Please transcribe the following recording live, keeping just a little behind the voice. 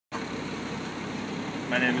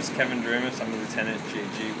My name is Kevin Dramus. I'm a Lieutenant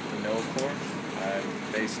JG with the NOAA Corps.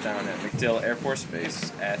 I'm based down at MacDill Air Force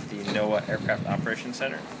Base at the NOAA Aircraft Operations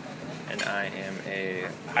Center. And I am a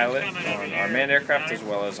pilot on our manned aircraft as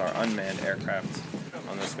well as our unmanned aircraft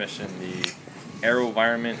on this mission, the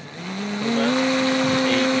AeroVironment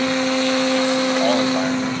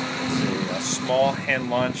All-Environment. It's a small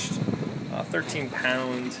hand-launched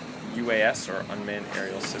 13-pound UAS, or unmanned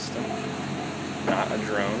aerial system. Not a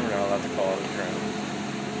drone, we're not allowed to call it a drone.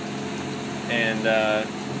 And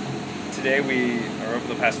today or over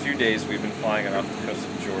the past few days, we've been flying it off the coast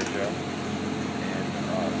of Georgia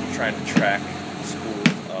and trying to track schools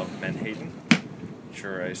of menhaden, which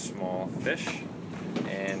are a small fish.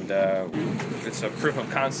 And it's a proof of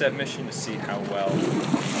concept mission to see how well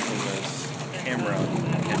this camera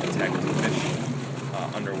can detect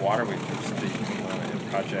fish underwater. We've been in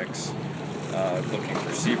projects looking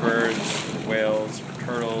for seabirds, for whales, for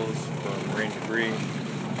turtles, for marine debris,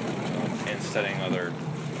 and studying other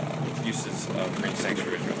uses of marine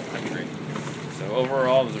sanctuaries around the country. So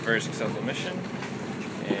overall, it was a very successful mission,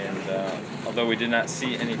 and although we did not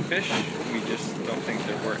see any fish, we just don't think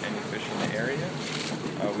there were any fish in the area.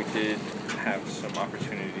 We did have some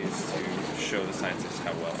opportunities to show the scientists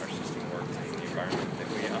how well our system worked in the environment that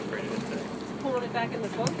we operated in today. Pulling it back in the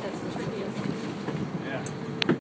boat, that's the trickiest.